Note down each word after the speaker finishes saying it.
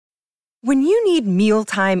When you need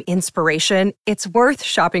mealtime inspiration, it's worth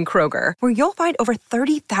shopping Kroger, where you'll find over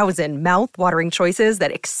 30,000 mouth-watering choices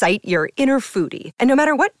that excite your inner foodie. And no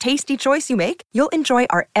matter what tasty choice you make, you'll enjoy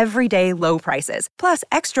our everyday low prices, plus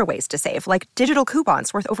extra ways to save, like digital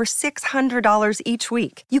coupons worth over $600 each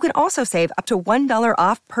week. You can also save up to $1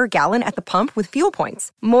 off per gallon at the pump with fuel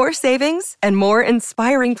points. More savings and more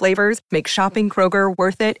inspiring flavors make shopping Kroger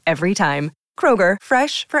worth it every time. Kroger,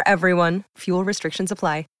 fresh for everyone. Fuel restrictions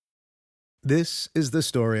apply. This is the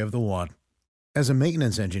story of the one. As a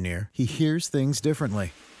maintenance engineer, he hears things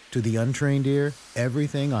differently. To the untrained ear,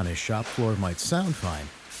 everything on his shop floor might sound fine,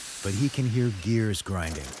 but he can hear gears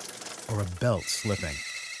grinding or a belt slipping.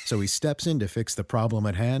 So he steps in to fix the problem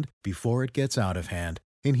at hand before it gets out of hand.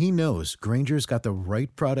 And he knows Grainger's got the right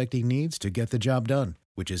product he needs to get the job done,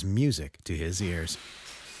 which is music to his ears.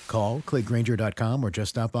 Call, click Grainger.com, or just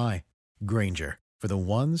stop by. Grainger, for the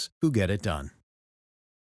ones who get it done.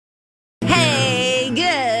 Hey,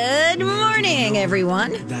 good morning,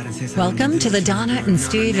 everyone. Welcome to the Donna and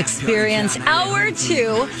Steve Experience, Hour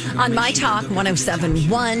 2 on My Talk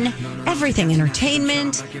 107.1. Everything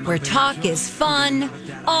Entertainment, where talk is fun,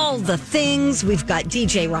 all the things. We've got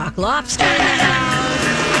DJ Rock Lobster in the house.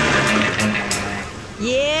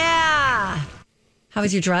 Yeah. How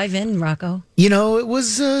was your drive in, Rocco? You know, it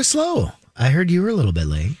was slow. I heard you were a little bit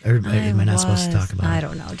late. Or am I not supposed to talk about it? I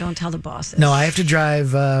don't know. Don't tell the bosses. No, I have to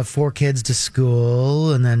drive 4 kids to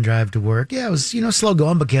school and then drive to work. Yeah, it was, slow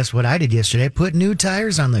going. But guess what I did yesterday? I put new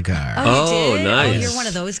tires on the car. Oh, you did? Nice. Oh, you're one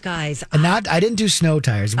of those guys. And I didn't do snow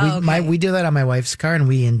tires. We do that on my wife's car, and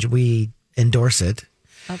we endorse it.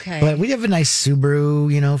 Okay. But we have a nice Subaru,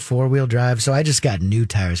 4-wheel drive. So I just got new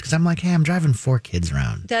tires because I'm like, hey, I'm driving 4 kids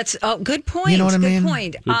around. That's good point. You know what I mean? Good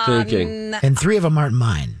point. Good thinking. And 3 of them aren't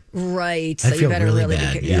mine. Right. I So feel you better really really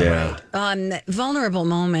bad. be Yeah. vulnerable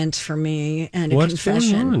moment for me and a What's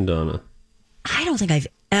confession. going on, Donna? I don't think I've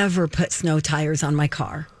ever put snow tires on my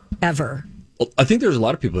car. Ever. Well, I think there's a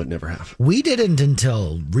lot of people that never have. We didn't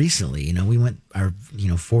until recently. We went our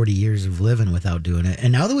 40 years of living without doing it,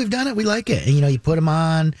 and now that we've done it, we like it. And you put them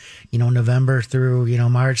on, November through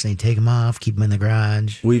March, and you take them off, keep them in the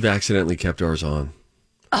garage. We've accidentally kept ours on.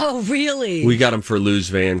 Oh, really? We got them for Lou's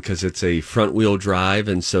van because it's a front wheel drive,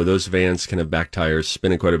 and so those vans can have back tires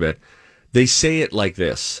spinning quite a bit. They say it like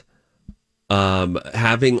this.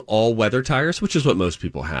 Having all weather tires, which is what most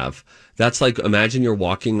people have. That's like, imagine you're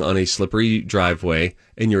walking on a slippery driveway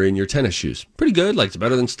and you're in your tennis shoes. Pretty good. Like, it's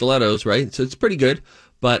better than stilettos, right? So it's pretty good.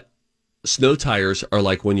 But snow tires are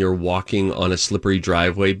like when you're walking on a slippery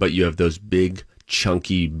driveway, but you have those big,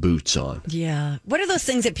 chunky boots on. Yeah. What are those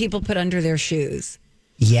things that people put under their shoes?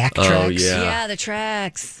 Yak tracks. Oh, yeah. Yeah, the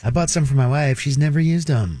tracks. I bought some for my wife. She's never used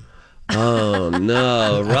them. Oh,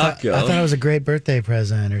 no, Rocco. I thought it was a great birthday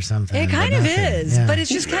present or something. It kind but of nothing. is, Yeah. but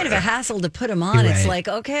it's just kind of a hassle to put them on. You're It's right. like,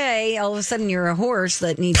 okay, all of a sudden you're a horse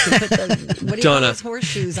that needs to put the, what do you Donna. call those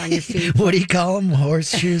horseshoes on your feet? What do you call them?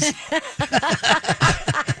 Horseshoes?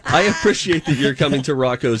 I appreciate that you're coming to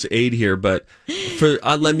Rocco's aid here, but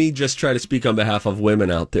let me just try to speak on behalf of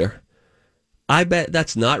women out there. I bet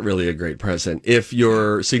that's not really a great present. If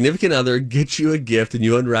your significant other gets you a gift and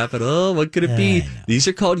you unwrap it, what could it be? These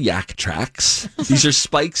are called yak tracks. These are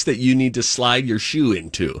spikes that you need to slide your shoe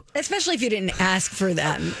into. Especially if you didn't ask for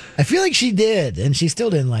them. I feel like she did, and she still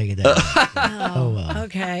didn't like it. Oh, well.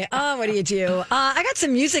 Okay. What do you do? I got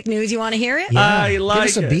some music news. You want to hear it? Yeah. I like Give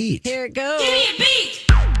us a it. beat. Here it goes.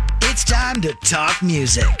 It's time to talk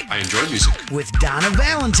music I enjoy music. with Donna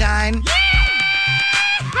Valentine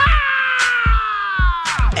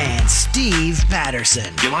and Steve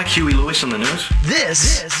Patterson. You like Huey Lewis on the news?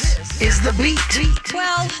 This is The Beat.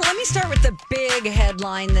 Well, let me start with the big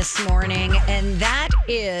headline this morning, and that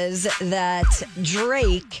is that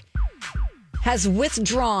Drake has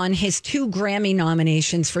withdrawn his 2 Grammy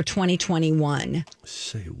nominations for 2021.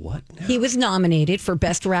 Say what now? He was nominated for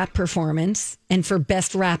Best Rap Performance and for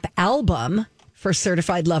Best Rap Album for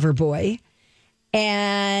Certified Lover Boy,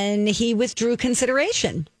 and he withdrew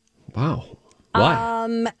consideration. Wow. Why?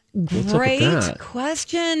 What's up with Great that?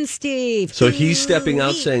 question, Steve. So he's stepping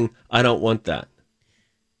out saying, I don't want that.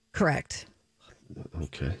 Correct.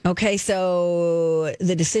 Okay. Okay, so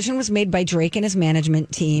the decision was made by Drake and his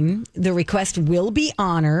management team. The request will be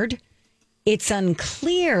honored. It's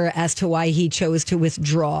unclear as to why he chose to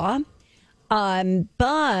withdraw,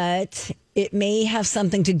 but it may have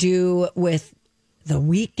something to do with the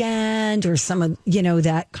Weeknd or some of,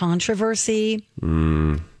 that controversy.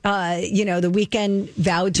 The Weeknd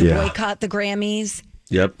vowed to boycott the Grammys.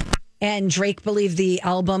 Yep. And Drake believed the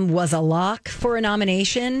album was a lock for a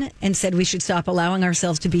nomination and said we should stop allowing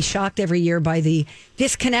ourselves to be shocked every year by the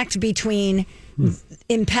disconnect between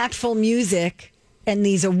impactful music and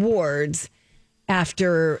these awards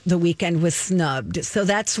after The Weeknd was snubbed. So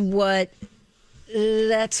that's what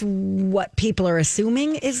people are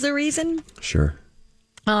assuming is the reason. Sure.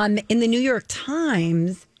 In the New York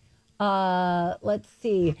Times, let's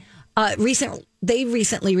see. They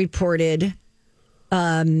recently reported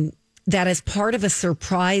that as part of a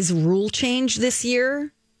surprise rule change this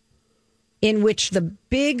year, in which the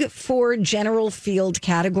big 4 general field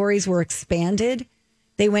categories were expanded,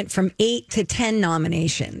 they went from 8 to 10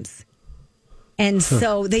 nominations. And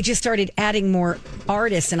so they just started adding more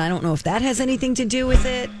artists, and I don't know if that has anything to do with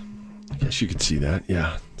it. I guess you could see that.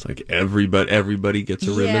 Yeah, it's like everybody gets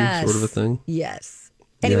a ribbon, sort of a thing. Yes.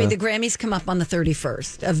 Anyway, the Grammys come up on the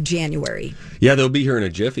 31st of January. Yeah, they'll be here in a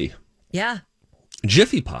jiffy. Yeah.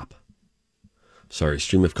 Jiffy Pop. Sorry,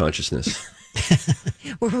 stream of consciousness.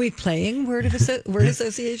 Were we playing word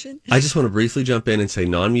association? I just want to briefly jump in and say,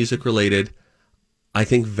 non-music related, I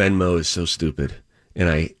think Venmo is so stupid. And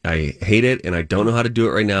I hate it, and I don't know how to do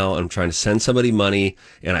it right now. I'm trying to send somebody money,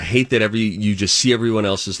 and I hate that you just see everyone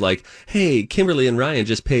else is like, hey, Kimberly and Ryan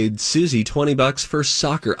just paid Susie $20 for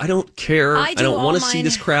soccer. I don't care. I don't want to see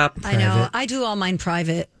this crap. I know. I do all mine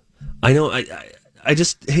private. I know. I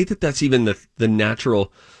just hate that that's even the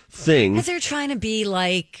natural thing. Because they're trying to be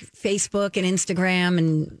like Facebook and Instagram,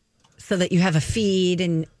 and so that you have a feed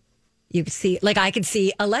and you can see, like I could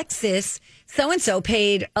see Alexis, so-and-so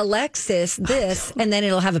paid Alexis this, and then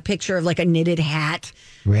it'll have a picture of like a knitted hat.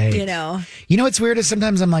 Right. You know what's weird is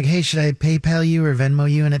sometimes I'm like, hey, should I PayPal you or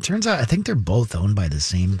Venmo you? And it turns out I think they're both owned by the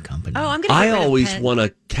same company. Oh, I'm going to I always want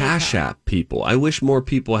to Cash App people. I wish more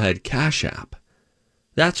people had Cash App.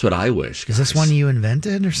 That's what I wish. Guys. Is this one you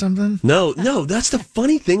invented or something? No, that's the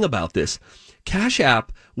funny thing about this. Cash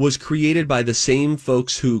App was created by the same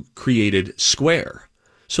folks who created Square.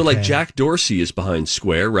 So like Jack Dorsey is behind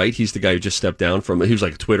Square, right? He's the guy who just stepped down from it. He was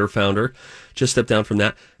like a Twitter founder, just stepped down from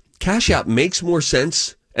that. Cash App makes more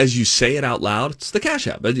sense as you say it out loud. It's the Cash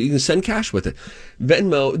App. You can send cash with it.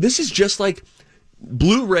 Venmo, this is just like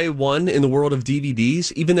Blu-ray won in the world of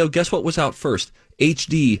DVDs, even though guess what was out first?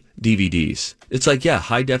 HD DVDs. It's like,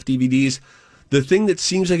 high def DVDs. The thing that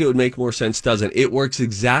seems like it would make more sense doesn't. It works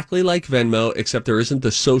exactly like Venmo, except there isn't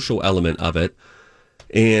the social element of it.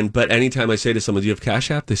 But anytime I say to someone, do you have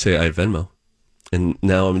Cash App? They say, I have Venmo. And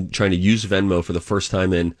now I'm trying to use Venmo for the first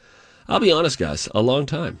time in, I'll be honest, guys, a long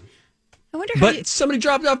time. I wonder how somebody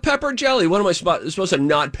dropped off pepper jelly. What am I supposed to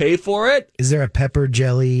not pay for it? Is there a pepper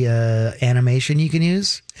jelly animation you can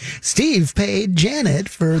use? Steve paid Janet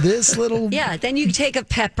for this little... Yeah, then you take a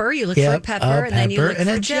pepper, you look for a pepper, and then you look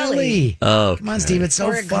for jelly. Oh, come on, Steve, it's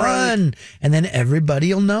so fun. And then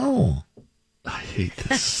everybody will know. I hate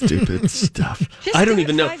this stupid stuff. I don't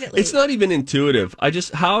even know. It's not even intuitive. I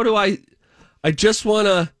just want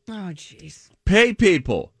to pay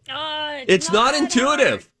people. It's not intuitive.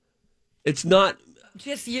 Hard. It's not.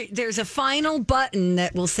 There's a final button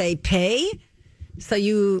that will say pay. So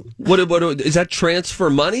you. What is that,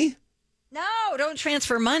 transfer money? No, don't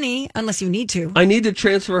transfer money unless you need to. I need to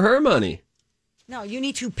transfer her money. No, you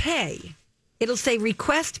need to pay. It'll say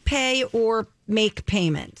request pay or make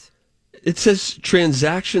payment. It says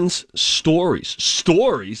transactions stories.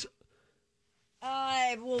 Stories?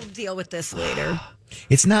 We'll deal with this later.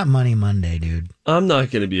 It's not Money Monday, dude. I'm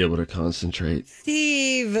not going to be able to concentrate.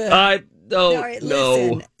 Steve. I don't All right, know.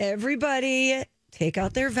 Listen, everybody take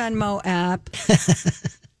out their Venmo app.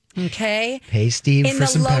 Okay? Pay Steve for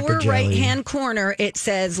some pepper jelly. In the lower right-hand corner, it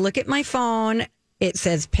says, look at my phone. It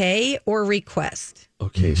says pay or request.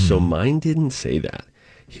 Okay, so mine didn't say that.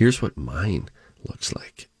 Here's what mine looks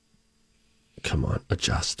like. Come on,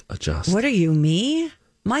 adjust. What are you, me?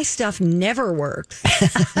 My stuff never works.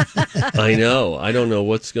 I know. I don't know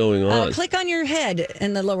what's going on. Click on your head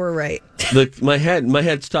in the lower right. Look, my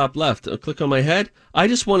head's top left. I'll click on my head. I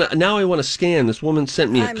want to scan. This woman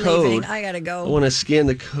sent me a code. Leaving. I gotta go. I want to scan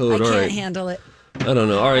the code. I can't handle it. I don't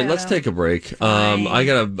know. All right, let's take a break. I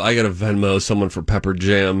gotta Venmo someone for pepper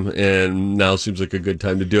jam, and now seems like a good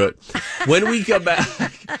time to do it. When we come back,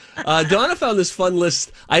 Donna found this fun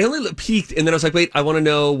list. I only peeked, and then I was like, wait, I want to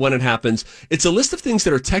know when it happens. It's a list of things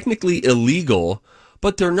that are technically illegal,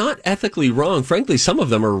 but they're not ethically wrong. Frankly, some of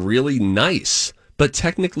them are really nice, but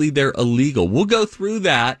technically they're illegal. We'll go through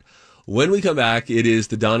that. When we come back, it is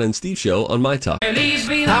the Donna and Steve Show on My Talk. All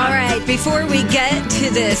right, before we get to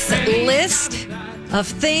this list of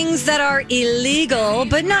things that are illegal,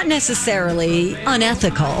 but not necessarily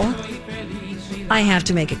unethical, I have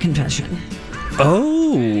to make a confession.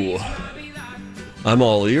 Oh, I'm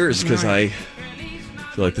all ears because I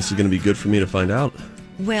feel like this is going to be good for me to find out.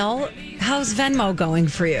 Well, how's Venmo going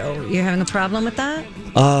for you? You having a problem with that?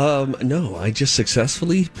 No, I just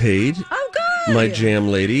successfully paid good. my jam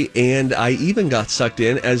lady, and I even got sucked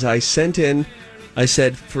in as I sent in. I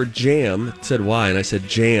said for jam, it said why, and I said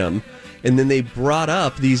jam, and then they brought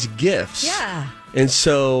up these gifts. Yeah. And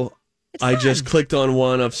so I fun. just clicked on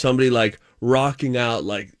one of somebody like rocking out,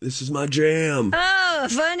 like, this is my jam. Oh,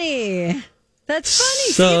 funny. That's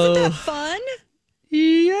funny. So, Isn't that fun?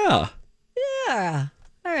 Yeah. Yeah.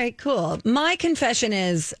 All right, cool. My confession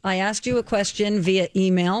is I asked you a question via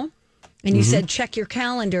email, and you said check your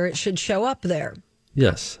calendar. It should show up there.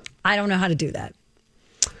 Yes. I don't know how to do that.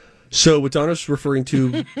 So what Donna's referring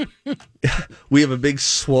to, we have a big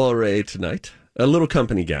soiree tonight, a little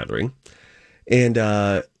company gathering, and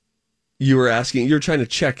you were asking, you're trying to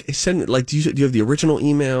check, send like, do you have the original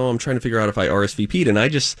email? I'm trying to figure out if I RSVP'd, and I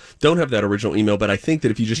just don't have that original email, but I think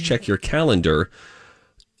that if you just check your calendar,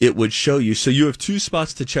 it would show you. So you have two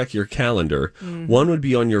spots to check your calendar. One would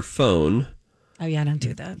be on your phone. Oh, yeah, I don't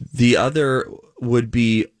do that. The other would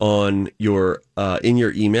be on your in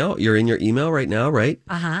your email. You're in your email right now, right?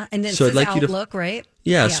 Uh-huh. And then So it I'd says like you to- Outlook, right?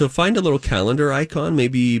 Yeah, so find a little calendar icon,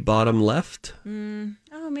 maybe bottom left,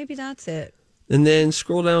 Oh, maybe that's it. and then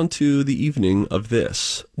scroll down to the evening of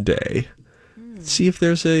this day. See if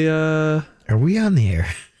there's a... Are we on the air?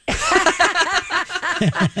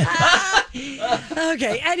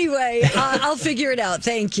 Okay, anyway, I'll figure it out.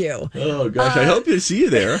 Thank you. Oh, gosh, I hope to see you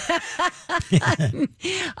there.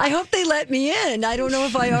 I hope they let me in. I don't know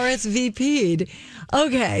if I RSVP'd.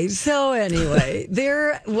 Okay, so anyway,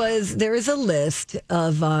 there is a list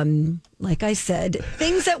of, like I said,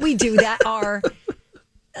 things that we do that are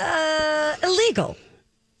illegal.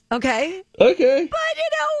 Okay? Okay.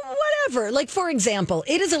 But, whatever. Like, for example,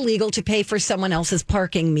 it is illegal to pay for someone else's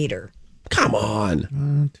parking meter. Come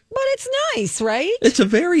on. But it's nice, right? It's a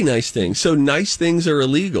very nice thing. So nice things are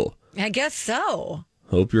illegal. I guess so.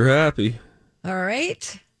 Hope you're happy. All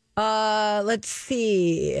right. Let's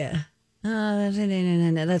see. No,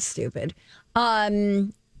 that's stupid.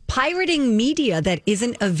 Pirating media that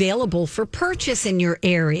isn't available for purchase in your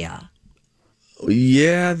area.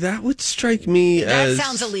 Yeah, that would strike me as... That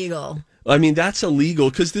sounds illegal. I mean, that's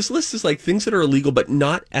illegal because this list is like things that are illegal but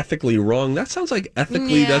not ethically wrong. That sounds like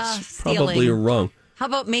ethically that's probably stealing. wrong. How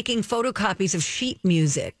about making photocopies of sheet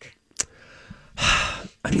music?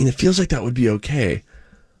 I mean, it feels like that would be okay.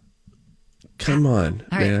 Come on,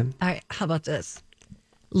 All right. man. All right. How about this?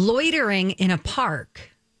 Loitering in a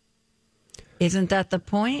park. Isn't that the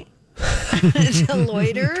point? To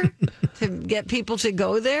loiter? To get people to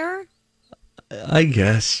go there? I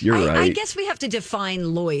guess you're right. I guess we have to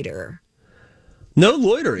define loiter. No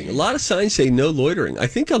loitering. A lot of signs say no loitering. I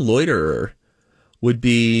think a loiterer would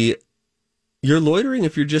be... You're loitering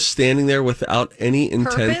if you're just standing there without any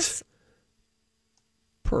intent.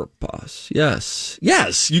 Purpose. Yes.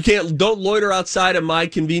 Yes. You don't loiter outside of my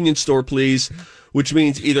convenience store, please. Which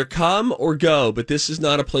means either come or go, but this is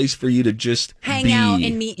not a place for you to just hang out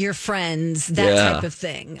and meet your friends, that type of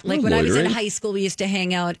thing. Like when I was in high school, we used to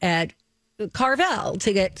hang out at Carvel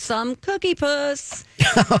to get some cookie puss.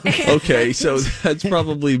 Okay, so that's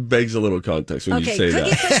probably begs a little context when you say cookie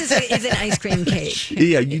that. Puss is an ice cream cake.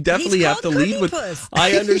 Yeah, you definitely He's have to called lead Cookie with. Puss.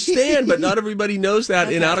 I understand, but not everybody knows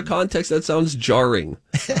that. And out of context, that sounds jarring.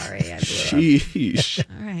 Sorry, I blew up. Sheesh.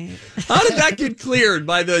 All right. How did that get cleared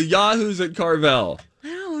by the yahoos at Carvel? I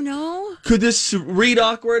don't know. Could this read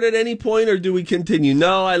awkward at any point, or do we continue?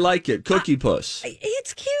 No, I like it. Cookie Puss.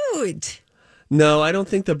 It's cute. No, I don't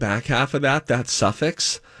think the back half of that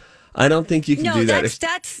suffix. I don't think you can do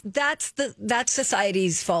that. That's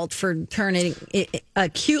society's fault for turning a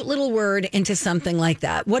cute little word into something like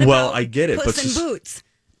that. What about Well, I get it, Puss but in Boots?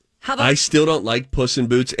 How about I still don't like Puss in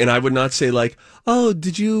Boots, and I would not say like, oh, do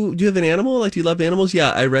you have an animal? Like, do you love animals?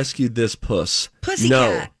 Yeah, I rescued this puss. Pussycat?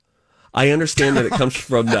 No, I understand that it comes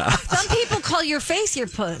from that. Some people call your face your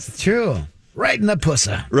puss. True. Right in the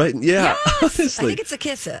pussa. Right? Yeah. Yes, I Honestly. think it's a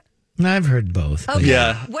kiss it. I've heard both. Okay.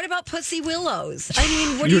 Yeah. What about pussy willows? I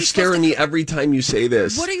mean, what are You're you scaring me every time you say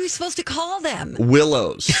this. What are you supposed to call them?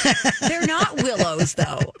 Willows. They're not willows,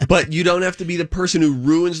 though. But you don't have to be the person who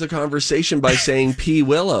ruins the conversation by saying P.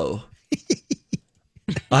 Willow.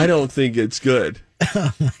 I don't think it's good.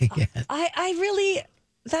 Oh my God. I really,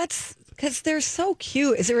 that's because they're so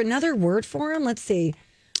cute. Is there another word for them? Let's see.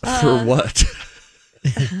 For what?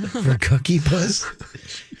 For cookie puss?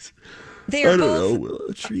 They're I don't both, know.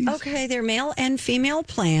 Willow trees. Okay, they're male and female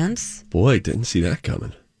plants. Boy, didn't see that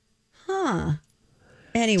coming.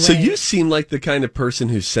 Anyway. So you seem like the kind of person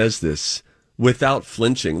who says this without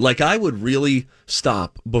flinching. Like I would really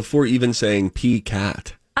stop before even saying P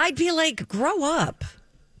cat. I'd be like, grow up.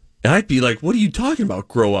 And I'd be like, what are you talking about?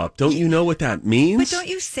 Grow up. Don't you know what that means? But don't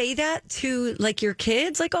you say that to like your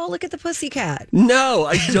kids? Like, oh, look at the pussycat. No,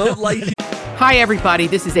 I don't like. Hi, everybody.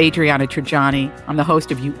 This is Adriana Trajani. I'm the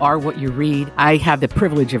host of You Are What You Read. I have the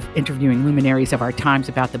privilege of interviewing luminaries of our times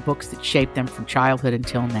about the books that shaped them from childhood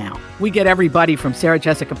until now. We get everybody from Sarah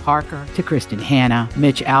Jessica Parker to Kristen Hanna,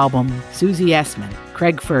 Mitch Albom, Susie Essman,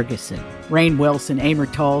 Craig Ferguson, Rainn Wilson, Amor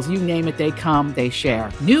Tolls, you name it, they come, they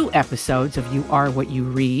share. New episodes of You Are What You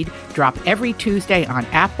Read drop every Tuesday on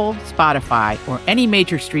Apple, Spotify, or any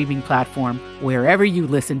major streaming platform wherever you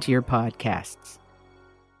listen to your podcasts.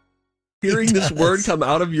 Hearing this word come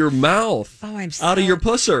out of your mouth. Oh, I'm out of your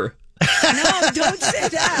pusser. No, don't say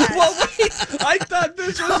that. Well, wait. I thought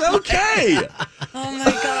this was okay. Oh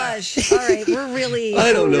my gosh. All right. We're really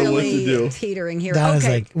I don't know what to do. Teetering here. Donna's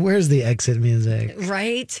okay. like, where's the exit music?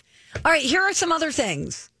 Right. All right. Here are some other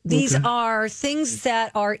things. These are things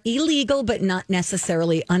that are illegal, but not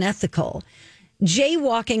necessarily unethical.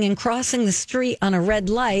 Jaywalking and crossing the street on a red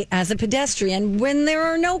light as a pedestrian when there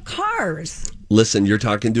are no cars. Listen, you're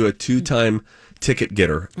talking to a 2-time ticket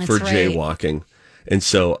getter for right. jaywalking. And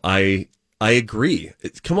so I agree.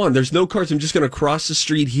 Come on, there's no cars. I'm just going to cross the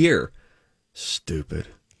street here. Stupid.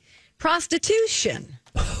 Prostitution.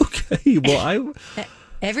 Okay, well,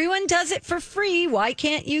 Everyone does it for free. Why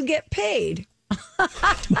can't you get paid?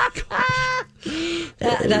 That's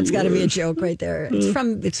got to be a joke right there.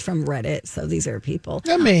 It's from Reddit, so these are people.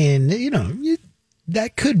 I mean,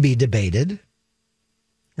 that could be debated.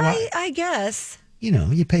 I guess.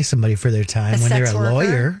 You pay somebody for their time A when they're sex a worker.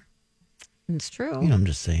 lawyer. It's true. I'm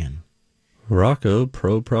just saying. Rocco,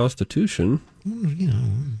 pro-prostitution.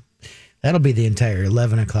 That'll be the entire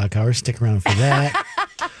 11 o'clock hour. Stick around for that.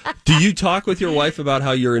 Do you talk with your wife about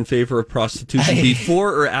how you're in favor of prostitution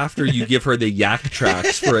before or after you give her the yak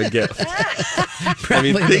tracks for a gift? I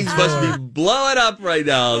mean, things must be blowing up right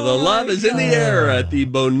now. The love is in the air at the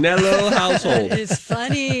Bonello household. It's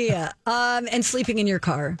funny. And sleeping in your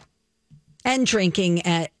car and drinking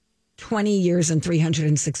at 20 years and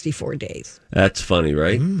 364 days. That's funny,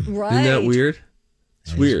 right? Right. Isn't that weird?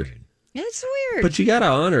 It's weird. It's weird. But you got to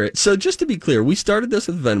honor it. So just to be clear, we started this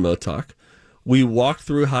with Venmo talk. We walked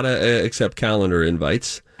through how to accept calendar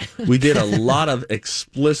invites. We did a lot of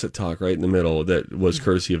explicit talk right in the middle that was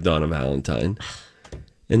courtesy of Donna Valentine.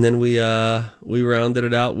 And then we rounded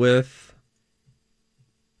it out with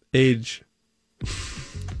age.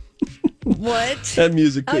 What? That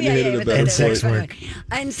music couldn't hit it a better And point. sex work.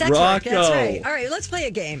 And sex work, that's Rocco. right. All right, let's play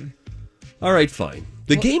a game. All right, fine.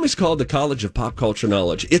 The game is called the College of Pop Culture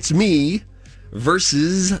Knowledge. It's me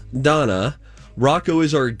versus Donna. Rocco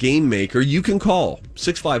is our game maker. You can call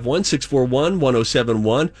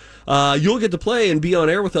 651-641-1071. You'll get to play and be on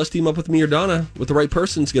air with us. Team up with me or Donna. With the right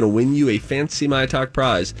person is going to win you a fancy My Talk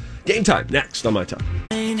prize. Game time next on My Talk.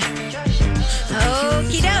 Okie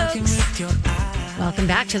dokes. Welcome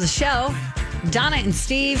back to the show. Donna and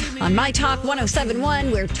Steve on My Talk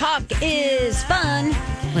 1071, where talk is fun.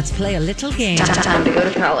 Let's play a little game. Time to go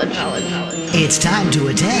to college. It's time to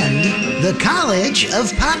attend the College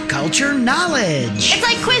of Pop Culture Knowledge. It's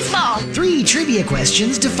like quiz ball. 3 trivia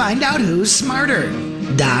questions to find out who's smarter.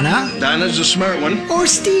 Donna Donna's a smart one. or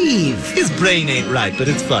Steve. His brain ain't right, but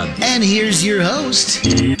it's fun. And here's your host.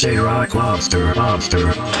 DJ Rock Monster.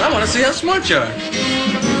 I want to see how smart you are.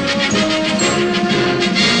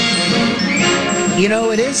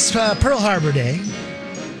 It is Pearl Harbor Day,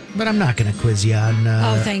 but I'm not going to quiz you on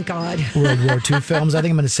Thank God. World War II films. I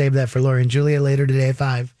think I'm going to save that for Lori and Julia later today at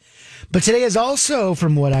 5. But today is also,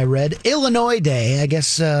 from what I read, Illinois Day. I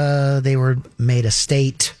guess they were made a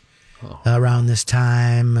state around this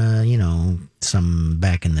time, some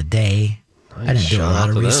back in the day. I didn't do a lot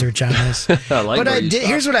of research on this. But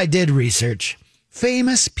here's what I did research.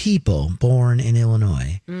 Famous people born in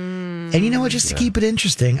Illinois. And you know what? Just to keep it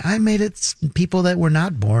interesting, I made it people that were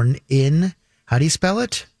not born in, how do you spell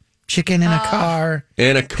it? Chicken in a car.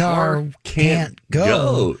 And a car can't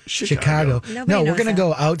go. Chicago. No, we're going to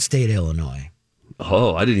go outstate Illinois.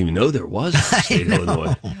 Oh, I didn't even know there was a state of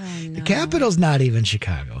Illinois. The capital's not even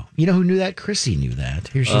Chicago. You know who knew that? Chrissy knew that.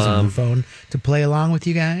 Here she's on the phone to play along with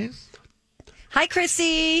you guys. Hi,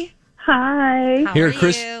 Chrissy. Hi. How Here, are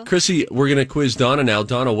you? Chrissy, we're going to quiz Donna now.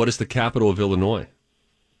 Donna, what is the capital of Illinois?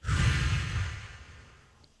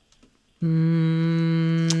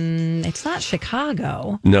 It's not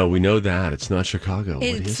Chicago. No, we know that. It's not Chicago. What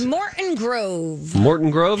It's is it? Morton Grove.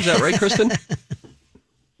 Morton Grove, is that right, Kristen?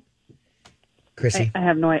 Chrissy. I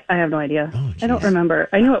have no idea. Oh, I don't remember.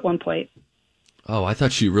 I knew at one point. Oh, I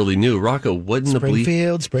thought she really knew. Rocco, what in the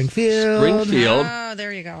bleep? Springfield. Springfield. Oh,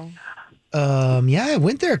 there you go. Yeah, I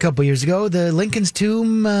went there a couple years ago. The Lincoln's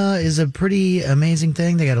Tomb is a pretty amazing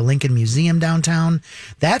thing. They got a Lincoln Museum downtown.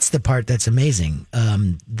 That's the part that's amazing.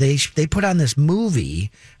 They put on this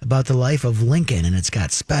movie about the life of Lincoln, and it's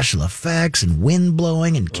got special effects and wind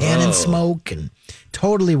blowing and cannon smoke, and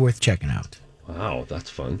totally worth checking out. Wow, that's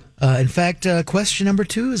fun. In fact, question number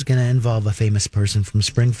 2 is going to involve a famous person from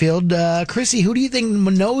Springfield. Chrissy, who do you think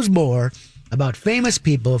knows more about famous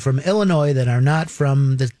people from Illinois that are not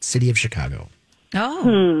from the city of Chicago?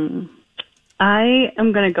 Oh. I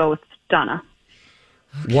am going to go with Donna.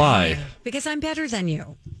 Why? Because I'm better than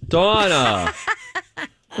you. Donna.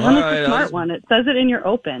 Donna's the smart one. It says it in your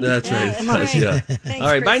open. That's right. All right. Yeah. Thanks, All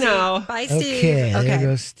right, bye Chrissy. now. Bye, Steve. Okay, there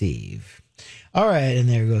goes Steve. All right, and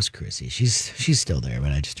there goes Chrissy. She's still there,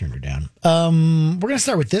 but I just turned her down. We're going to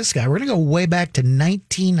start with this guy. We're going to go way back to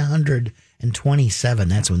 1927.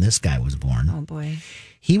 That's when this guy was born. Oh, boy.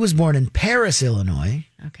 He was born in Paris, Illinois.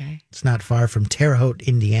 Okay. It's not far from Terre Haute,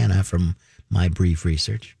 Indiana, from my brief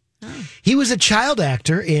research. Oh. He was a child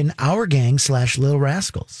actor in Our Gang / Little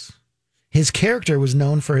Rascals. His character was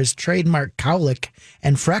known for his trademark cowlick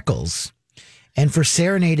and freckles and for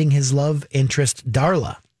serenading his love interest,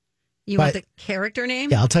 Darla. You want the character name?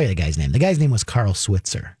 Yeah, I'll tell you the guy's name. The guy's name was Carl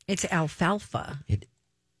Switzer. It's Alfalfa. It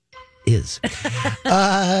is.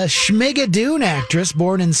 Schmigadoon actress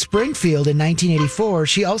born in Springfield in 1984.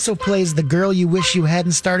 She also plays the girl you wish you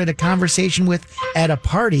hadn't started a conversation with at a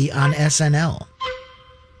party on SNL.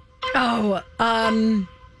 Oh,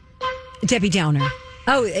 Debbie Downer.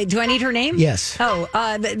 Oh, do I need her name? Yes. Oh,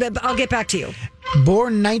 I'll get back to you.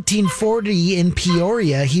 Born 1940 in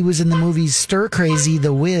Peoria, he was in the movies Stir Crazy,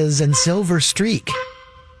 The Wiz, and Silver Streak.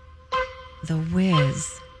 The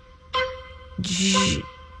Wiz.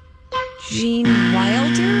 Gene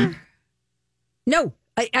Wilder? No,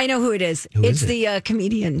 I know who it is. It's the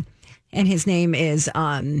comedian, and his name is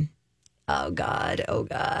oh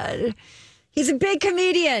God. He's a big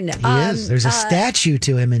comedian. He is. There's a statue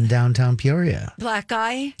to him in downtown Peoria. Black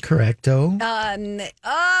guy. Correcto.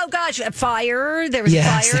 Oh gosh, a fire. There was a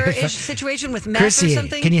fire-ish situation with meth Chrissy, or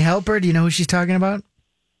something. Can you help her? Do you know who she's talking about?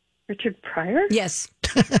 Richard Pryor? Yes.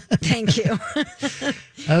 Thank you.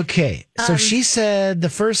 Okay. So she said the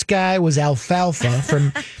first guy was Alfalfa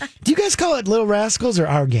from. Do you guys call it Little Rascals or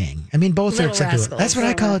Our Gang? I mean, both are acceptable. That's what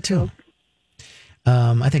I call it too.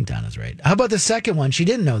 I think Donna's right. How about the second one? She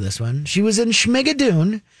didn't know this one. She was in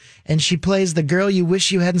Schmigadoon, and she plays the girl you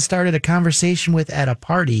wish you hadn't started a conversation with at a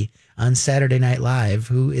party on Saturday Night Live.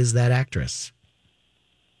 Who is that actress?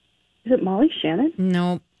 Is it Molly Shannon?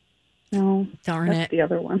 Nope. No. Darn that's it. the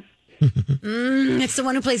other one. It's the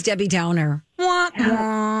one who plays Debbie Downer. Wah,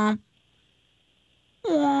 wah.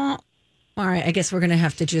 Wah. All right, I guess we're going to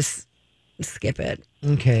have to just skip it.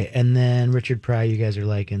 Okay, and then Richard Pryor, you guys are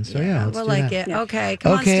liking. So yeah, let's we'll do like that. it. Okay,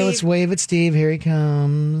 come on, Okay, Steve. let's wave at Steve. Here he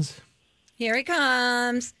comes. Here he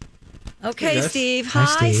comes. Okay, Hey, guys. Steve. Hi,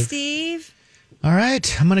 Hi, Steve. Steve. All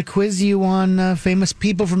right, I'm going to quiz you on famous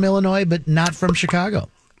people from Illinois, but not from Chicago.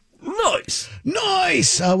 Nice.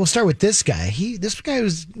 Nice. We'll start with this guy. This guy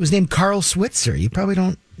was named Carl Switzer. You probably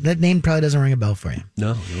don't. That name probably doesn't ring a bell for you.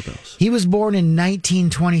 No bells. He was born in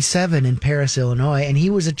 1927 in Paris, Illinois, and he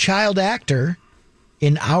was a child actor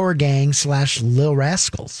in Our Gang / Little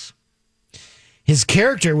Rascals. His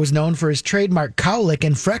character was known for his trademark cowlick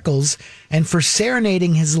and freckles, and for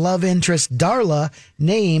serenading his love interest Darla.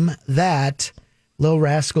 Name that Little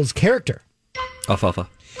Rascals character. Alfalfa.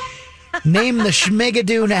 Name the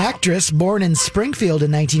Schmigadoon actress born in Springfield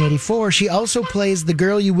in 1984. She also plays the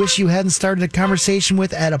girl you wish you hadn't started a conversation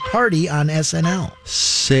with at a party on SNL.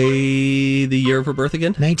 Say the year of her birth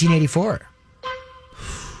again. 1984.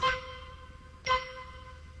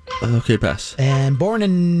 Okay, pass. And born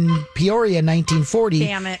in Peoria in 1940.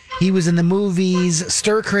 Damn it. He was in the movies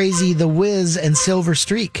Stir Crazy, The Wiz, and Silver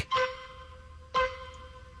Streak.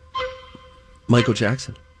 Michael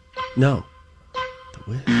Jackson. No.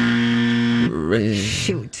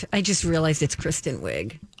 Shoot, I just realized it's Kristen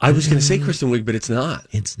Wiig. I was going to say Kristen Wiig, but it's not.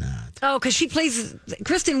 It's not. Oh, because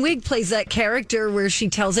Kristen Wiig plays that character where she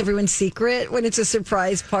tells everyone secret when it's a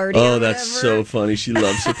surprise party. Oh, or that's whatever. so funny. She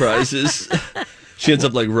loves surprises. She ends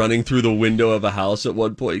up like running through the window of a house at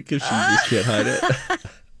one point because she just can't hide it.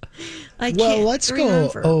 I Well, can't let's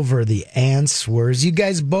remember. go over the answers. You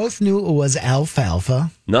guys both knew it was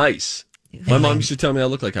Alfalfa. Nice. My mom used to tell me I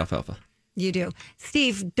look like Alfalfa. You do.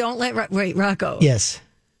 Steve, don't let... Wait, Rocco. Yes.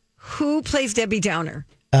 Who plays Debbie Downer?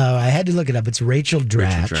 I had to look it up. It's Rachel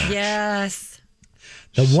Dratch. Yes.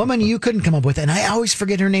 The woman you couldn't come up with, and I always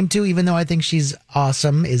forget her name too, even though I think she's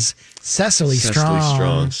awesome, is Cecily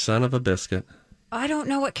Strong. Son of a biscuit. I don't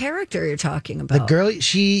know what character you're talking about. The girl,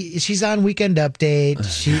 she's on Weekend Update.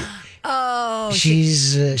 Oh,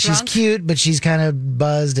 she's drunk? cute, but she's kind of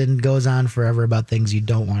buzzed and goes on forever about things you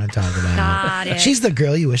don't want to talk about. Got it. She's the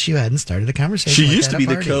girl you wish you hadn't started a conversation She with used at to a be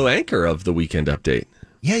the party. co-anchor of the Weekend Update.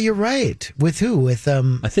 Yeah, you're right. With who? With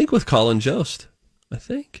I think with Colin Jost. I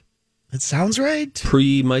think. It sounds right.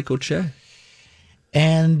 Pre-Michael Che.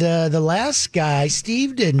 And the last guy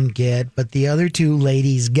Steve didn't get, but the other two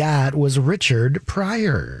ladies got, was Richard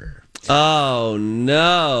Pryor. Oh,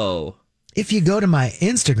 no. If you go to my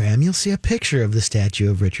Instagram, you'll see a picture of the statue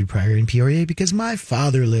of Richard Pryor in Peoria because my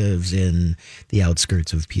father lives in the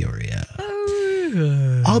outskirts of Peoria.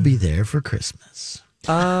 I'll be there for Christmas.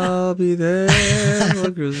 I'll be there.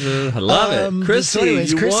 I love it. Chrissy, so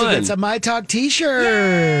anyways, you Chrissy won. gets a My Talk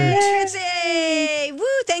t-shirt. Chrissy! Woo,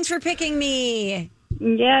 thanks for picking me.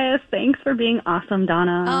 Yes, thanks for being awesome,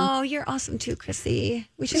 Donna. Oh, you're awesome too, Chrissy.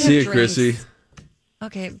 We should See have you, drinks. Chrissy.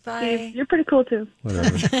 Okay, bye. You're pretty cool, too.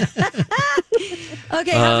 Whatever.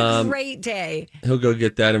 Okay, have a great day. He'll go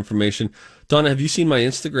get that information. Donna, have you seen my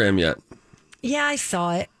Instagram yet? Yeah, I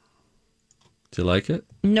saw it. Do you like it?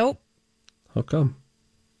 Nope, How come?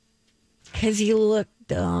 because you look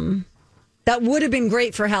dumb. That would have been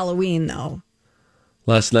great for Halloween, though.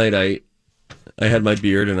 Last night I had my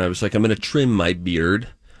beard and I was like, I'm going to trim my beard.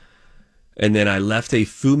 And then I left a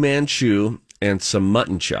Fu Manchu and some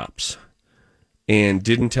mutton chops and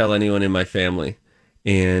didn't tell anyone in my family.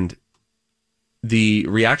 And the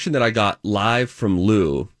reaction that I got live from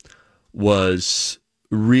Lou was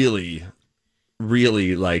really,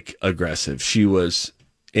 really like aggressive. She was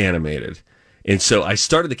animated. And so I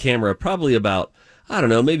started the camera probably about, I don't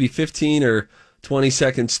know, maybe 15 or 20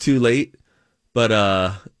 seconds too late.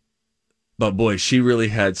 But boy, she really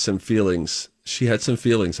had some feelings. She had some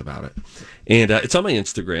feelings about it. And it's on my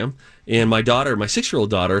Instagram. And my daughter, my 6-year-old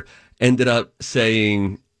daughter, ended up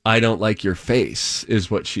saying, I don't like your face, is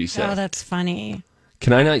what she said. Oh, that's funny.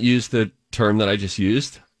 Can I not use the term that I just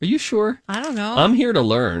used? Are you sure? I don't know. I'm here to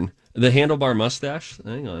learn. The handlebar mustache?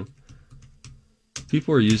 Hang on.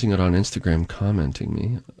 People are using it on Instagram, commenting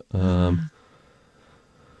me.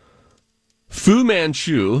 Fu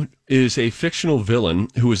Manchu is a fictional villain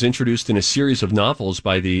who was introduced in a series of novels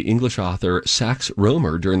by the English author Sax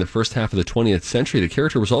Rohmer during the first half of the 20th century. The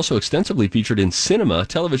character was also extensively featured in cinema,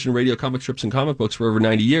 television, radio, comic strips, and comic books for over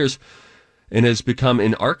 90 years and has become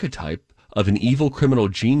an archetype of an evil criminal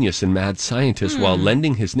genius and mad scientist while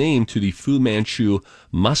lending his name to the Fu Manchu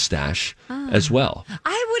mustache as well.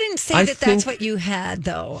 I wouldn't say that's what you had,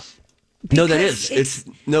 though. No, that is.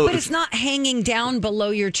 But it's not hanging down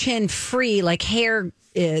below your chin free like hair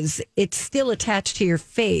is. It's still attached to your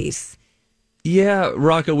face. Yeah,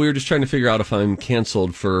 Rocco, we were just trying to figure out if I'm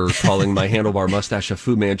canceled for calling my handlebar mustache a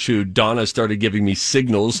Fu Manchu. Donna started giving me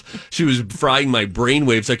signals. She was frying my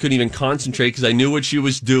brainwaves. I couldn't even concentrate because I knew what she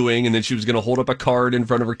was doing, and then she was going to hold up a card in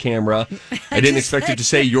front of her camera. I didn't expect her to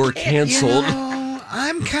say, you're canceled.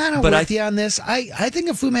 I'm kind of with you on this. I think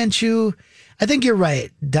of Fu Manchu, I think you're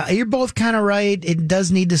right. You're both kind of right. It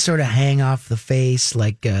does need to sort of hang off the face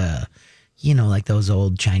like... like those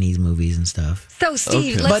old Chinese movies and stuff. So,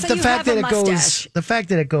 Steve, let's say you have a mustache. The fact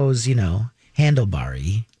that it goes,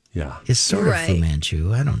 handlebar-y, is sort of Fu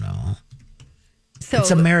Manchu. I don't know. So it's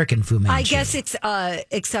American Fu Manchu. I guess it's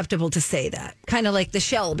acceptable to say that, kind of like the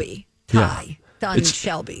Shelby tie, done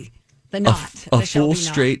Shelby, the knot, a full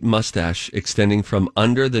straight mustache extending from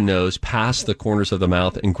under the nose, past the corners of the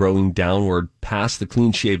mouth, and growing downward past the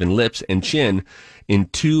clean-shaven lips and chin in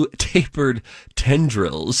 2 tapered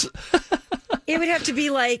tendrils. It would have to be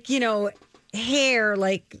like, hair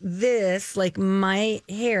like this, like my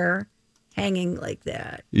hair hanging like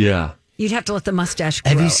that. Yeah. You'd have to let the mustache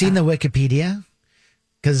grow. Have you seen the Wikipedia?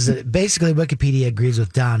 Because basically Wikipedia agrees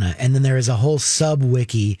with Donna, and then there is a whole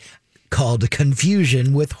sub-wiki called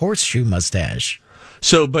Confusion with Horseshoe Mustache.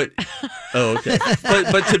 So, okay.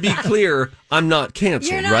 but to be clear, I'm not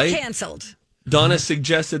canceled, You're not right? canceled. Donna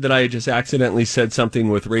suggested that I had just accidentally said something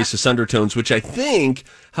with racist undertones, which I think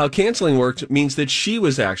how canceling works means that she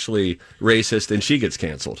was actually racist and she gets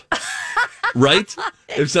canceled. Right?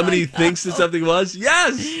 If somebody thinks that something was,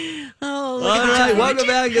 yes! Oh, all right, welcome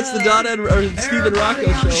back. It's the Donna and Stephen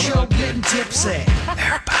Rocco show. Getting tipsy.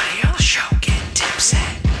 Everybody on the show getting tipsy.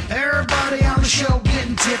 Everybody on the show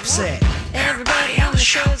getting tipsy. Everybody on the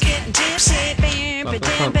show's getting tipsy. Bam,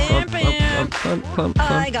 bam, bam, bam.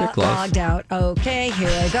 I got logged out. Okay, here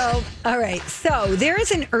I go. All right, so there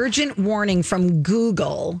is an urgent warning from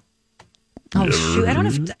Google. Oh, shoot. I don't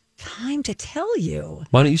have time to tell you.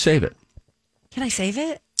 Why don't you save it? Can I save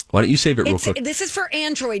it? Why don't you save it real quick? This is for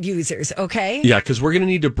Android users, okay? Yeah, because we're going to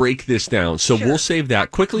need to break this down. So Sure. we'll save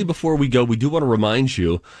that. Quickly before we go, we do want to remind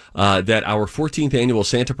you that our 14th annual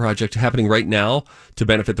Santa Project is happening right now to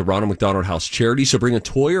benefit the Ronald McDonald House charity. So bring a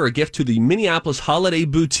toy or a gift to the Minneapolis Holiday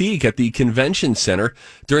Boutique at the Convention Center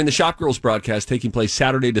during the Shop Girls broadcast taking place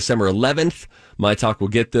Saturday, December 11th. My Talk will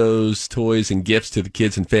get those toys and gifts to the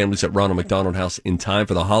kids and families at Ronald McDonald House in time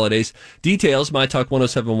for the holidays. Details,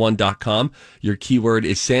 mytalk1071.com. Your keyword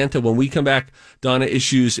is Santa. When we come back, Donna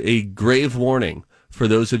issues a grave warning for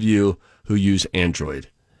those of you who use Android.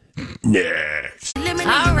 Next.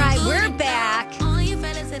 All right, we're back.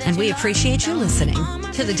 And we appreciate you listening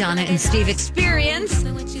to the Donna and Steve Experience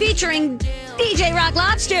featuring DJ Rock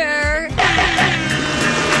Lobster.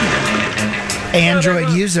 Android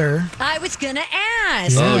user. I was going to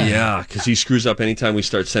ask. Oh, yeah, because he screws up anytime we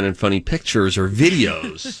start sending funny pictures or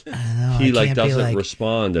videos. He doesn't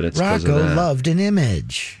respond, and it's because of Rocco that. loved an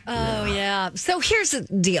image. Oh, yeah. So here's the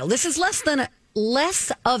deal. This is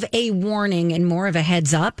less of a warning and more of a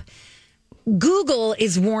heads up. Google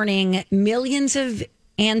is warning millions of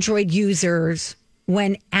Android users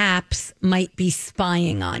when apps might be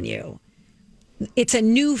spying on you. It's a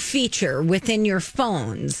new feature within your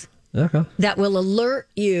phones that will alert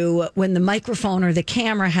you when the microphone or the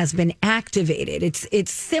camera has been activated.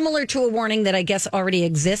 It's similar to a warning that I guess already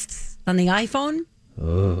exists on the iPhone.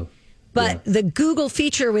 But the Google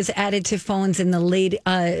feature was added to phones in the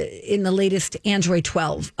latest Android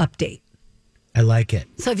 12 update. I like it.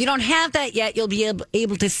 So if you don't have that yet, you'll be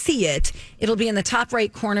able to see it. It'll be in the top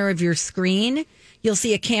right corner of your screen. You'll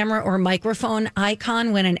see a camera or microphone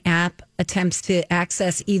icon when an app attempts to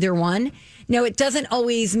access either one. Now, it doesn't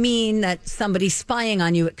always mean that somebody's spying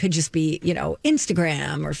on you. It could just be,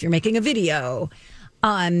 Instagram or if you're making a video.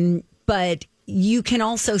 But you can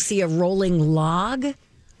also see a rolling log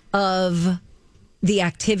of the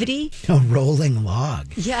activity. A rolling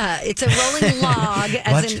log. Yeah, it's a rolling log.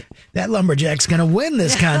 That lumberjack's going to win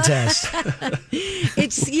this contest.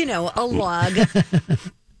 It's, a log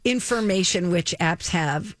information which apps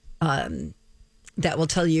have that will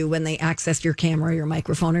tell you when they access your camera, your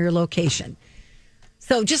microphone, or your location.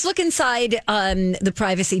 So just look inside the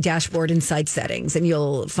privacy dashboard inside settings, and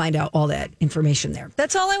you'll find out all that information there.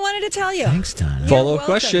 That's all I wanted to tell you. Thanks, Donna. Follow-up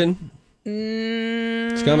question.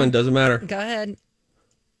 It's coming. Doesn't matter. Go ahead.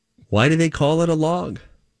 Why do they call it a log?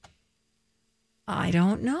 I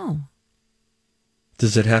don't know.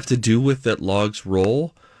 Does it have to do with that logs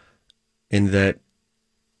roll and that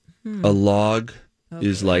a log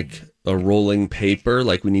is like a rolling paper,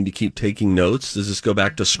 like we need to keep taking notes? Does this go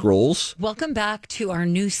back to scrolls? Welcome back to our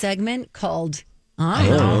new segment called I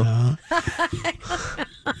don't know.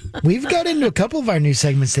 We've got into a couple of our new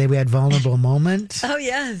segments today. We had Vulnerable Moment. Oh,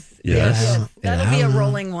 yes. Yes. That'll be a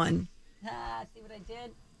rolling one. See what I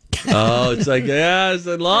did? Oh, it's like, it's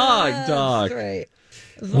a log talk. Great.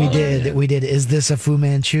 We did. Is this a Fu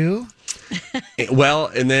Manchu? Well,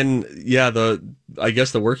 and then, I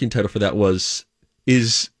guess the working title for that was,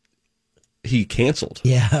 is he canceled?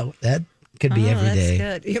 Yeah, that could be every day.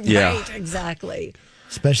 That's good. Yeah. Right, exactly.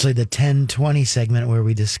 Especially the 10-20 segment where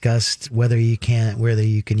we discussed whether you can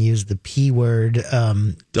use the P word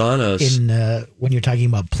Donna's when you're talking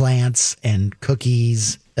about plants and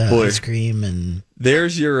cookies, ice cream, and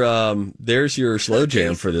there's your slow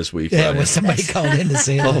jam for this week. yeah, buddy. was somebody called in to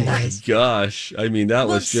say that? Oh my gosh! I mean, that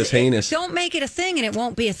was just heinous. Don't make it a thing, and it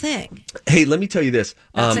won't be a thing. Hey, let me tell you this.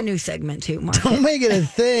 That's a new segment too, Mark. Don't make it a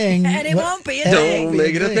thing, And it won't be a thing. Don't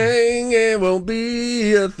make it a thing. It won't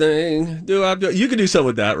be a thing. You can do something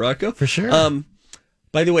with that, Rocco, for sure.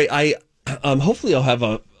 By the way, I hopefully I'll have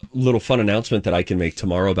a little fun announcement that I can make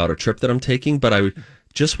tomorrow about a trip that I'm taking. But I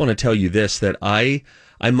just want to tell you this: that I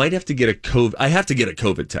might have to get a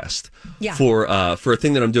COVID test for a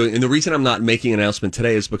thing that I'm doing. And the reason I'm not making an announcement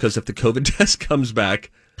today is because if the COVID test comes back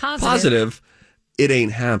positive, it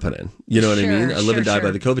ain't happening. You know what I mean? I live and die by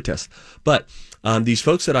the COVID test. But these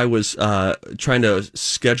folks that I was trying to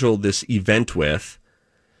schedule this event with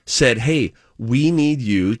said, hey, we need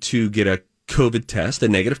you to get a COVID test, a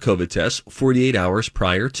negative COVID test, 48 hours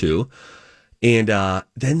prior to. And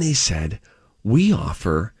then they said, we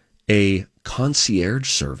offer a concierge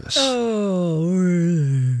service.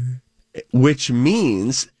 Which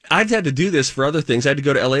means I've had to do this for other things. I had to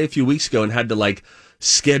go to LA a few weeks ago and had to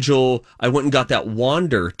schedule. I went and got that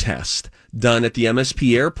Wander test done at the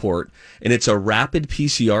MSP airport, and it's a rapid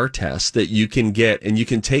PCR test that you can get, and you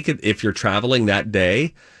can take it if you're traveling that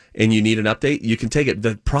day. and you need an update, you can take it.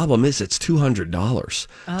 The problem is it's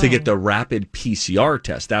 $200 to get the rapid PCR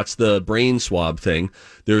test. That's the brain swab thing.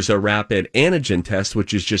 There's a rapid antigen test,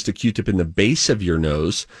 which is just a Q-tip in the base of your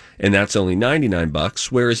nose, and that's only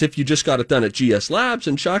 $99. Whereas if you just got it done at GS Labs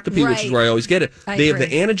in Shakopee, which is where I always get it, they have the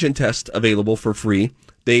antigen test available for free.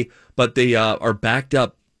 But they are backed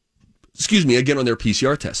up, again on their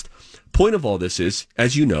PCR test. Point of all this is,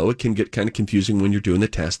 as you know, it can get kind of confusing when you're doing the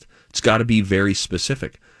test. It's got to be very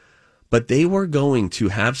specific. But they were going to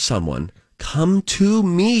have someone come to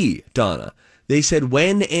me, Donna. They said,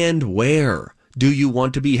 when and where do you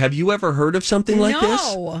want to be? Have you ever heard of something like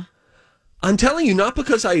this? No. I'm telling you, not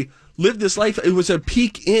because I lived this life. It was a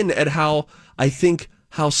peek in at how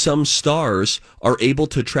some stars are able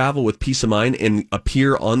to travel with peace of mind and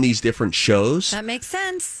appear on these different shows. That makes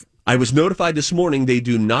sense. I was notified this morning they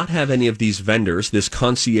do not have any of these vendors, this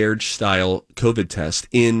concierge-style COVID test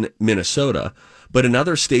in Minnesota. But in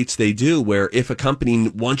other states, they do, where if a company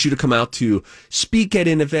wants you to come out to speak at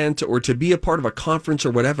an event or to be a part of a conference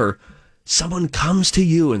or whatever, someone comes to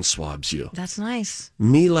you and swabs you. That's nice.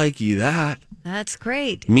 Me like you that. That's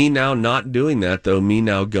great. Me now not doing that, though. Me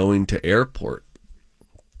now going to airport.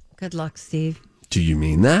 Good luck, Steve. Do you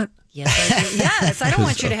mean that? Yes, I do. Yes, I don't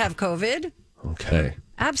want you to have COVID. Okay.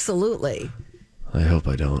 Absolutely. I hope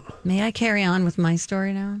I don't. May I carry on with my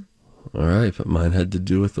story now? All right, but mine had to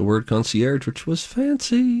do with the word concierge, which was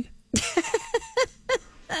fancy.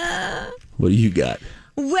 What do you got?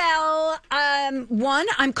 Well, one,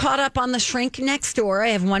 I'm caught up on The Shrink Next Door. I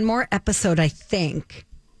have one more episode, I think,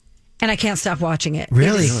 and I can't stop watching it.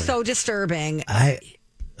 Really? It is so disturbing. I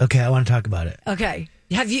want to talk about it. Okay.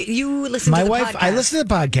 Have you listened to the wife, podcast? I listened to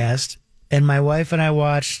the podcast, and my wife and I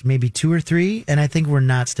watched maybe 2 or 3, and I think we're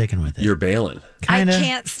not sticking with it. You're bailing. Kinda. I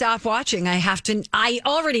can't stop watching. I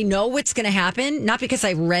already know what's going to happen, not because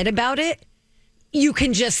I read about it. You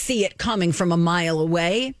can just see it coming from a mile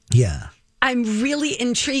away. Yeah. I'm really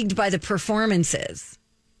intrigued by the performances.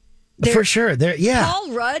 For sure.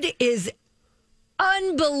 Paul Rudd is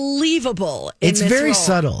unbelievable. It's very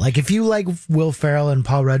subtle. Like if you like Will Ferrell and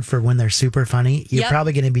Paul Rudd for when they're super funny, you're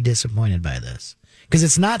probably going to be disappointed by this because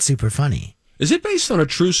it's not super funny. Is it based on a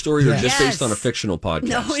true story or just based on a fictional podcast?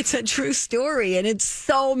 No, it's a true story, and it's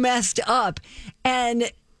so messed up.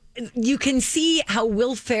 And you can see how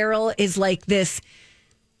Will Ferrell is like this.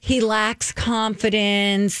 He lacks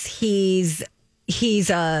confidence. He's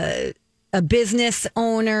a business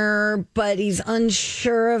owner, but he's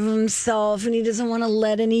unsure of himself, and he doesn't want to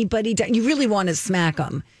let anybody down. You really want to smack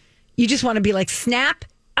him. You just want to be like, snap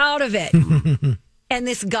out of it. And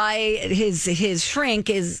this guy, his shrink,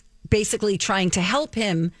 is basically trying to help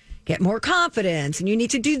him get more confidence. And you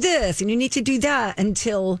need to do this, and you need to do that,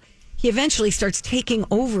 until he eventually starts taking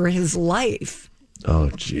over his life. Oh,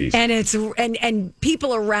 geez. And it's and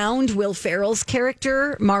people around Will Ferrell's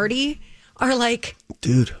character, Marty, are like,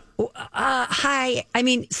 dude. Hi. I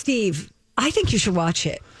mean, Steve, I think you should watch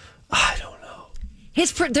it. I don't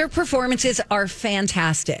know. Their performances are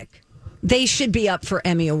fantastic. They should be up for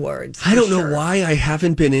Emmy Awards. I don't know why I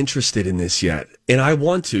haven't been interested in this yet. And I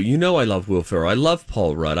want to. You know I love Will Ferrell. I love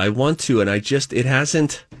Paul Rudd. I want to, and it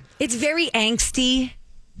hasn't. It's very angsty.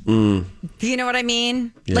 Do you know what I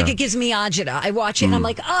mean? Yeah. Like it gives me agita. I watch it and I'm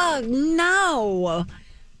like, oh, no.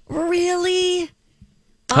 Really?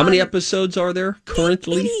 How many episodes are there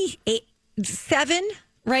currently? 7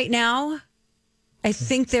 right now. I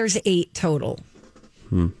think there's 8 total.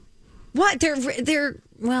 What?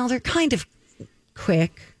 They're kind of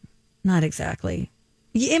quick. Not exactly.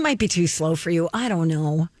 It might be too slow for you. I don't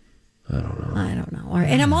know. I don't know. All right.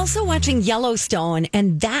 And I'm also watching Yellowstone,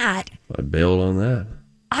 and I bailed on that.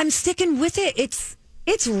 I'm sticking with it.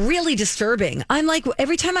 It's really disturbing. I'm like,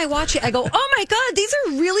 every time I watch it, I go, oh my God, these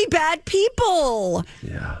are really bad people.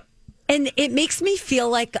 Yeah. And it makes me feel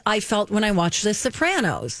like I felt when I watched The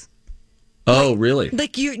Sopranos. Oh, really?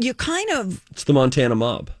 Like you kind of... It's the Montana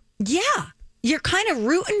mob. Yeah. You're kind of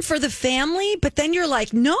rooting for the family, but then you're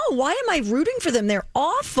like, no, why am I rooting for them? They're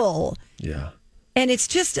awful. Yeah. And it's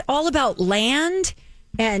just all about land.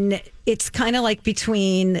 And it's kind of like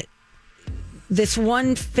between not this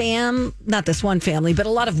one family, but a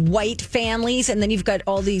lot of white families. And then you've got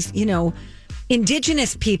all these,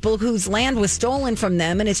 indigenous people whose land was stolen from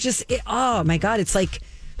them. And it's just, oh my God, it's like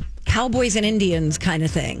cowboys and Indians kind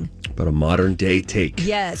of thing. But a modern day take.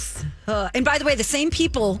 Yes. And by the way, the same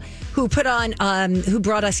people who who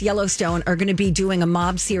brought us Yellowstone are going to be doing a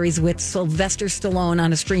mob series with Sylvester Stallone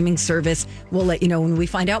on a streaming service. We'll let you know when we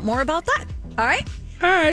find out more about that. All right? All right.